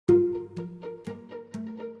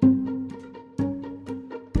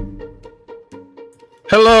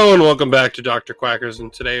Hello and welcome back to Dr. Quackers,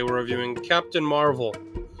 and today we're reviewing Captain Marvel,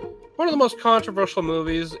 one of the most controversial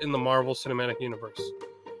movies in the Marvel Cinematic Universe.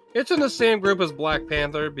 It's in the same group as Black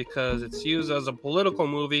Panther because it's used as a political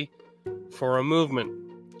movie for a movement.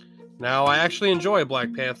 Now, I actually enjoy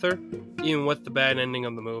Black Panther, even with the bad ending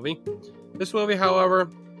of the movie. This movie, however,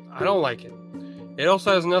 I don't like it. It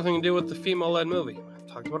also has nothing to do with the female-led movie. I've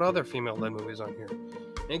talked about other female-led movies on here,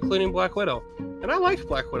 including Black Widow, and I liked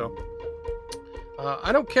Black Widow.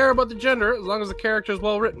 I don't care about the gender as long as the character is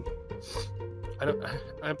well written.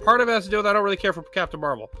 Part of it has to do with I don't really care for Captain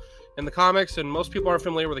Marvel in the comics, and most people aren't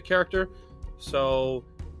familiar with the character, so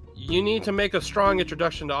you need to make a strong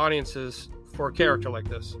introduction to audiences for a character like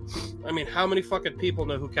this. I mean, how many fucking people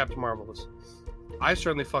know who Captain Marvel is? I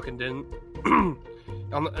certainly fucking didn't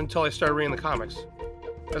until I started reading the comics.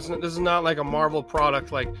 This is not like a Marvel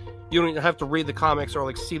product, like you don't even have to read the comics or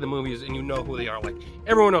like see the movies and you know who they are. Like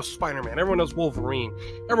everyone knows Spider-Man, everyone knows Wolverine,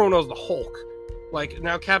 everyone knows the Hulk, like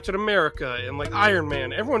now Captain America and like Iron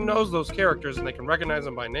Man. Everyone knows those characters and they can recognize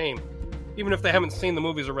them by name, even if they haven't seen the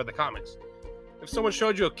movies or read the comics. If someone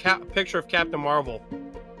showed you a picture of Captain Marvel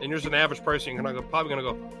and you're just an average person, you're probably gonna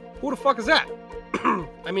go, "Who the fuck is that?"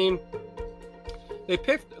 I mean, they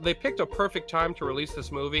picked a perfect time to release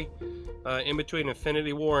this movie in between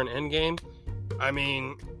Infinity War and Endgame. I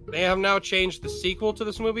mean, they have now changed the sequel to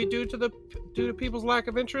this movie due to people's lack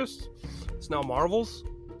of interest. It's now Marvel's.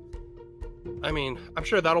 I mean, I'm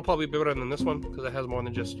sure that'll probably be better than this one because it has more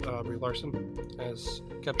than just Brie Larson as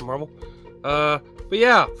Captain Marvel. But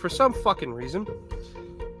yeah, for some fucking reason,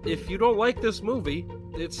 if you don't like this movie,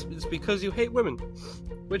 it's because you hate women,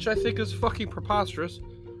 which I think is fucking preposterous.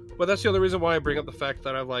 But that's the other reason why I bring up the fact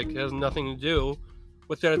that it has nothing to do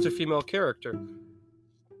with that it's a female character.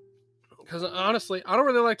 Because honestly, I don't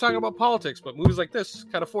really like talking about politics, but movies like this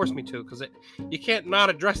kind of force me to, because you can't not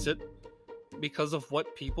address it because of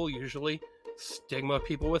what people usually stigma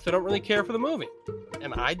people with. They don't really care for the movie,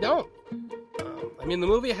 and I don't. I mean, the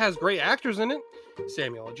movie has great actors in it: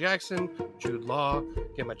 Samuel L. Jackson, Jude Law,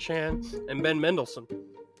 Gemma Chan, and Ben Mendelsohn.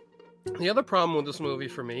 The other problem with this movie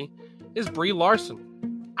for me is Brie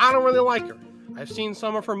Larson. I don't really like her. I've seen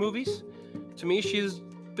some of her movies. To me, she's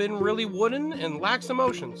been really wooden and lacks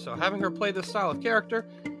emotion, so having her play this style of character,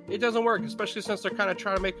 it doesn't work, especially since they're kind of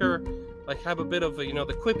trying to make her like have a bit of the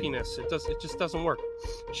quippiness. It just doesn't work.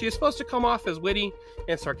 She is supposed to come off as witty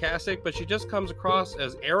and sarcastic, but she just comes across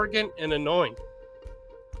as arrogant and annoying.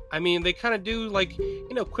 I mean, they kind of do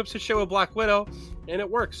quips to show with Black Widow, and it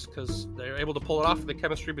works because they're able to pull it off. The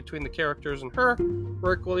chemistry between the characters and her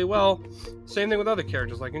work really well. Same thing with other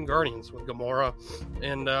characters, like in Guardians with Gamora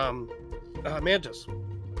and Mantis.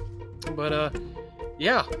 But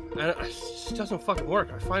yeah, it just doesn't fucking work.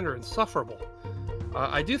 I find her insufferable.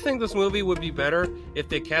 I do think this movie would be better if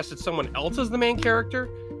they casted someone else as the main character.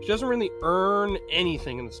 She doesn't really earn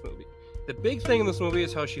anything in this movie. The big thing in this movie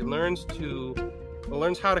is how she learns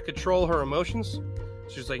how to control her emotions.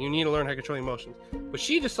 She's like, you need to learn how to control your emotions. But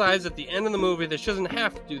she decides at the end of the movie that she doesn't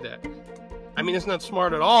have to do that. I mean, it's not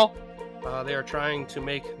smart at all. They are trying to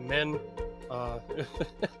make men want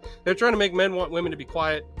women to be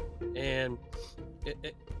quiet and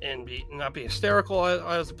not be hysterical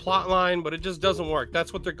as a plot line, but it just doesn't work.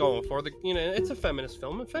 That's what they're going for. It's a feminist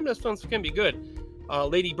film, and feminist films can be good.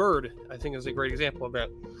 Lady Bird, I think, is a great example of that.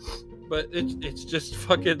 But it's just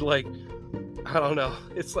fucking like, I don't know.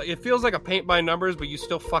 It's like, it feels like a paint by numbers, but you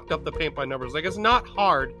still fucked up the paint by numbers. Like, it's not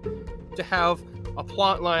hard to have a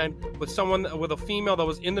plot line with a female that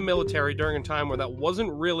was in the military during a time where that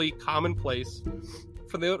wasn't really commonplace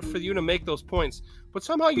for you to make those points, but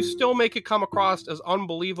somehow you still make it come across as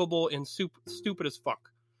unbelievable and stupid as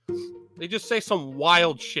fuck. They just say some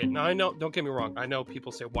wild shit. Now, I know, don't get me wrong, I know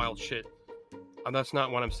people say wild shit, and that's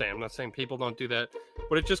not what I'm saying. I'm not saying people don't do that,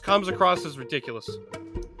 but it just comes across as ridiculous.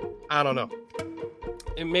 I don't know.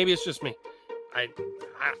 Maybe it's just me.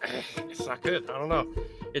 It's not good. I don't know.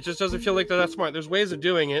 It just doesn't feel like they're that smart. There's ways of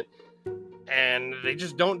doing it, and they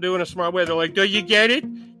just don't do it in a smart way. They're like, do you get it?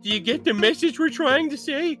 Do you get the message we're trying to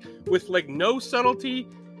say? With like no subtlety,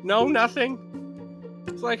 no nothing.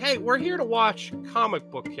 It's like, hey, we're here to watch comic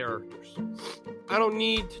book characters. I don't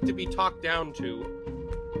need to be talked down to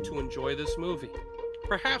enjoy this movie.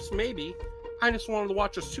 Perhaps maybe I just wanted to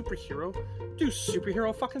watch a superhero do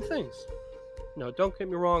superhero fucking things. No, don't get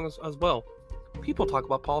me wrong as well. People talk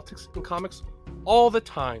about politics in comics all the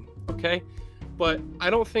time, okay? But I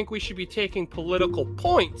don't think we should be taking political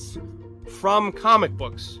points from comic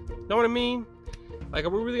books. Know what I mean? Like, are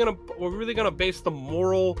we really gonna base the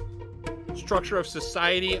moral structure of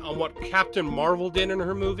society on what Captain Marvel did in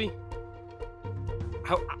her movie?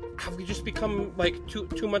 have we just become like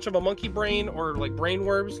too much of a monkey brain or like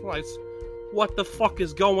brainworms? Like, what the fuck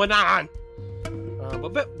is going on?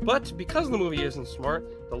 But because the movie isn't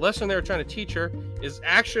smart, the lesson they're trying to teach her is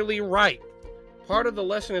actually right. Part of the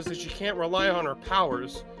lesson is that she can't rely on her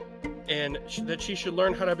powers, and that she should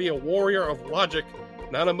learn how to be a warrior of logic,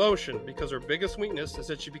 not emotion, because her biggest weakness is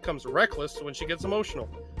that she becomes reckless when she gets emotional.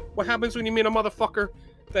 What happens when you meet a motherfucker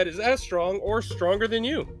that is as strong or stronger than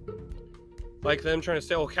you? Like them trying to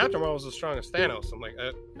say, oh, Captain Marvel's as strong as Thanos. I'm like,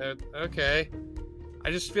 okay. I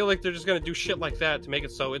just feel like they're just going to do shit like that to make it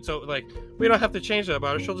so it's so, like, we don't have to change that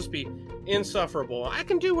about her. She'll just be insufferable. I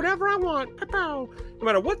can do whatever I want, no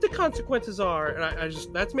matter what the consequences are. And I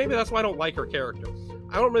just, that's why I don't like her character.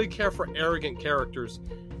 I don't really care for arrogant characters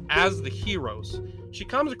as the heroes. She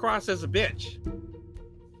comes across as a bitch.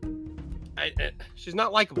 She's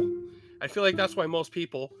not likable. I feel like that's why most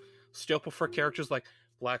people still prefer characters like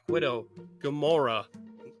Black Widow, Gamora,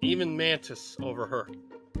 even Mantis over her.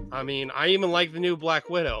 I mean, I even like the new Black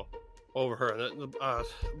Widow over her, the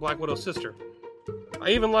Black Widow's sister. I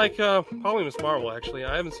even like probably Miss Marvel, actually.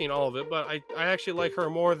 I haven't seen all of it, but I actually like her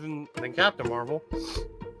more than Captain Marvel.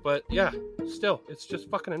 But yeah, still, it's just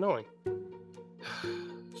fucking annoying.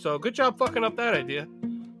 So good job fucking up that idea.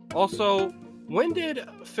 Also, when did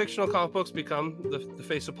fictional comic books become the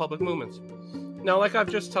face of public movements? Now, like I've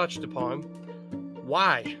just touched upon,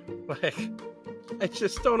 why? Like, I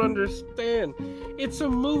just don't understand. It's a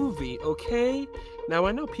movie, okay? Now,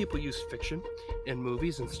 I know people use fiction in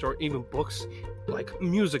movies and even books, like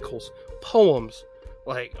musicals, poems,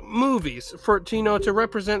 like movies, to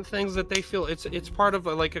represent things that they feel. It's part of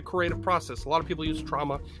like a creative process. A lot of people use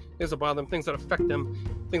trauma, things about them, things that affect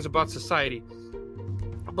them, things about society.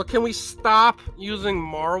 But can we stop using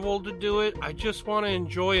Marvel to do it? I just want to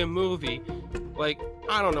enjoy a movie. Like,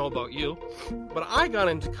 I don't know about you, but I got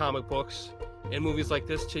into comic books and movies like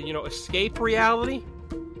this to, escape reality.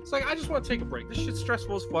 It's like, I just want to take a break. This shit's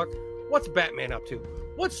stressful as fuck. What's Batman up to?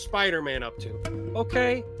 What's Spider-Man up to?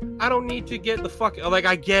 Okay? I don't need to get the fuck... Like,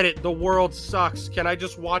 I get it. The world sucks. Can I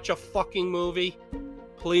just watch a fucking movie?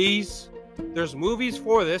 Please? There's movies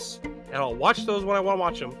for this, and I'll watch those when I want to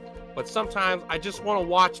watch them. But sometimes I just want to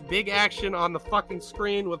watch big action on the fucking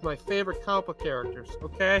screen with my favorite comic book characters,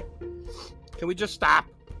 okay? Can we just stop?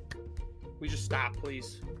 We just stop,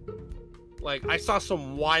 please. Like, I saw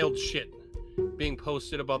some wild shit being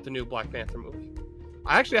posted about the new Black Panther movie.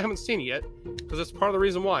 I haven't seen it yet, because that's part of the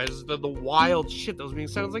reason why, is the wild shit that was being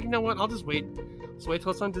said. I was like, you know what, I'll just wait. Let's wait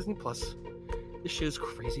till it's on Disney+. This shit is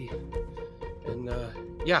crazy. And,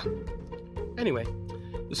 yeah. Anyway,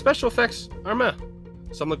 the special effects are meh.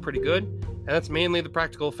 Some look pretty good, and that's mainly the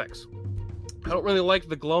practical effects. I don't really like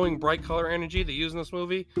the glowing bright color energy they use in this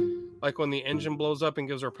movie, like when the engine blows up and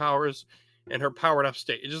gives her powers, and her powered up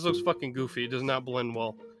state. It just looks fucking goofy. It does not blend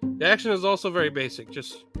well. The action is also very basic,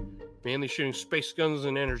 just mainly shooting space guns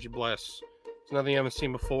and energy blasts. It's nothing you haven't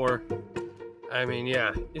seen before. I mean,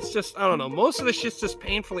 yeah, it's just, I don't know, most of the shit's just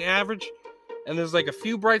painfully average, and there's like a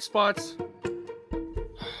few bright spots.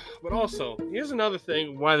 But also, here's another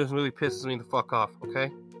thing why this really pisses me the fuck off, okay?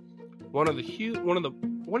 One of the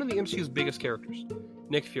MCU's biggest characters,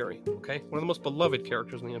 Nick Fury, okay? One of the most beloved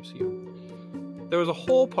characters in the MCU. There was a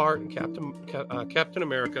whole part in Captain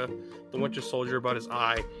America, the Winter Soldier, about his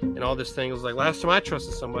eye and all this thing. It was like, last time I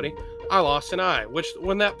trusted somebody, I lost an eye. Which,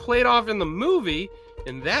 when that played off in that movie,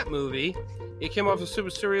 it came off as super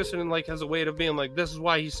serious and like has a way of being like, this is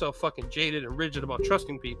why he's so fucking jaded and rigid about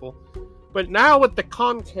trusting people. But now with the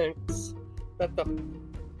contents that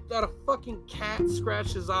a fucking cat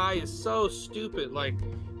scratched his eye is so stupid. Like,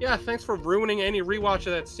 yeah, thanks for ruining any rewatch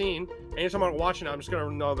of that scene. Anytime I'm watching it, I'm just gonna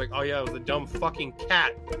know, like, oh yeah, it was the dumb fucking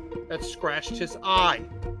cat that scratched his eye.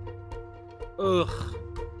 Ugh.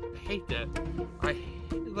 I hate that.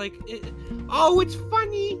 Oh, it's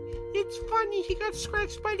funny. It's funny. He got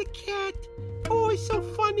scratched by the cat. Oh, it's so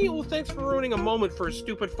funny. Well, thanks for ruining a moment for a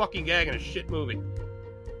stupid fucking gag in a shit movie.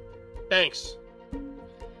 Thanks.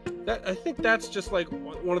 I think that's just like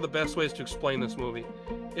one of the best ways to explain this movie.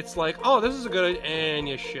 It's like, oh, this is a good idea, and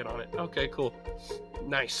you shit on it. Okay, cool.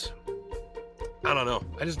 Nice. I don't know.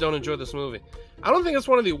 I just don't enjoy this movie. I don't think it's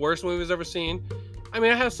one of the worst movies I've ever seen. I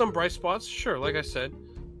mean, it has some bright spots, sure, like I said.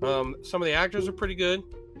 Some of the actors are pretty good.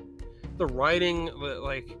 The writing,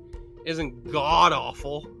 like, isn't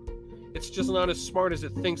god-awful. It's just not as smart as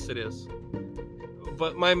it thinks it is.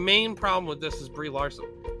 But my main problem with this is Brie Larson.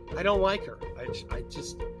 I don't like her. I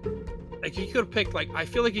just... Like, you could have picked, like, I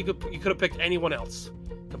feel like you could have picked anyone else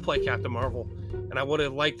to play Captain Marvel, and I would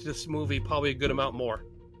have liked this movie probably a good amount more.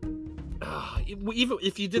 Even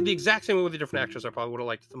if you did the exact same movie with a different actress, I probably would have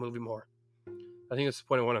liked the movie more. I think that's the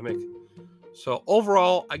point I want to make. So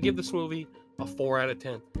overall, I give this movie a 4 out of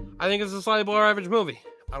 10. I think it's a slightly below average movie.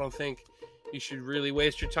 I don't think you should really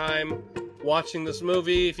waste your time watching this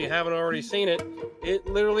movie if you haven't already seen it. It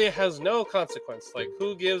literally has no consequence. Like,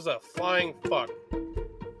 who gives a flying fuck?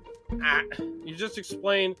 You just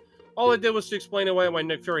explained. All it did was to explain away why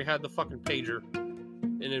Nick Fury had the fucking pager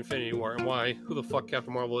in Infinity War and who the fuck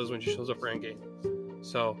Captain Marvel is when she shows up for Endgame.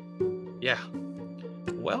 So, yeah.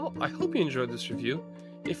 Well, I hope you enjoyed this review.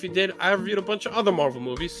 If you did, I reviewed a bunch of other Marvel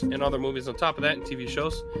movies and other movies on top of that and TV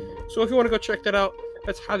shows. So if you want to go check that out,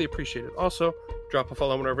 that's highly appreciated. Also, drop a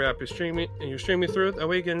follow on whatever app you're streaming through. That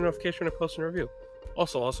way you get a notification when I post a review.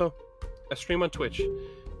 Also, I stream on Twitch,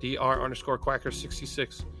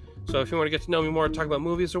 dr_quacker66. So if you want to get to know me more, talk about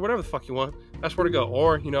movies or whatever the fuck you want, that's where to go.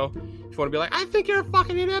 Or, if you want to be like, I think you're a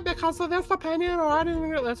fucking idiot because of this opinion, or I didn't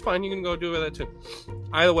know, that's fine. You can go do that too.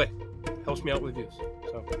 Either way, helps me out with views.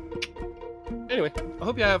 So, anyway, I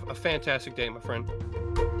hope you have a fantastic day, my friend.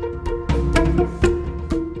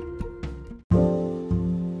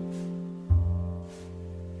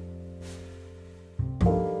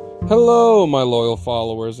 Hello, my loyal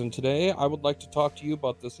followers, and today I would like to talk to you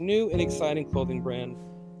about this new and exciting clothing brand,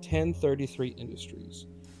 1033 Industries.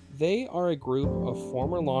 They are a group of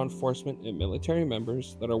former law enforcement and military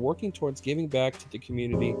members that are working towards giving back to the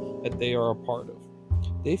community that they are a part of.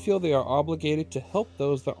 They feel they are obligated to help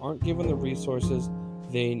those that aren't given the resources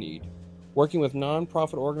they need, working with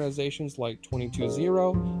non-profit organizations like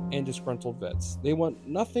 220 and Disgruntled Vets. They want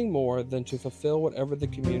nothing more than to fulfill whatever the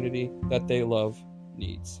community that they love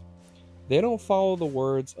needs. They don't follow the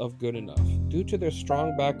words of good enough. Due to their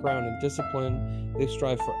strong background and discipline, they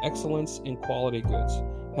strive for excellence in quality goods,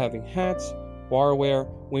 having hats, barware,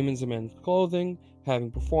 women's and men's clothing,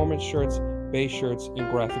 having performance shirts, base shirts, and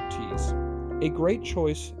graphic tees. A great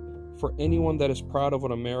choice for anyone that is proud of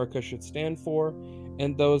what America should stand for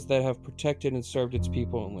and those that have protected and served its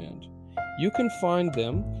people and land. You can find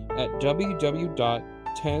them at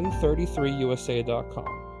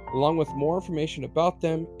www.1033usa.com. along with more information about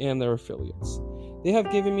them and their affiliates. They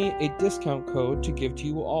have given me a discount code to give to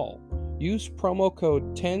you all. Use promo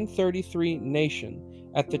code 1033NATION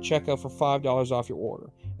at the checkout for $5 off your order.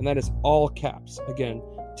 And that is all caps. Again,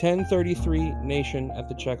 1033NATION at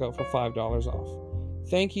the checkout for $5 off.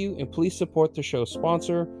 Thank you, and please support the show's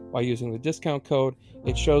sponsor by using the discount code.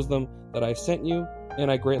 It shows them that I sent you,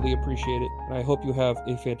 and I greatly appreciate it, and I hope you have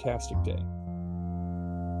a fantastic day.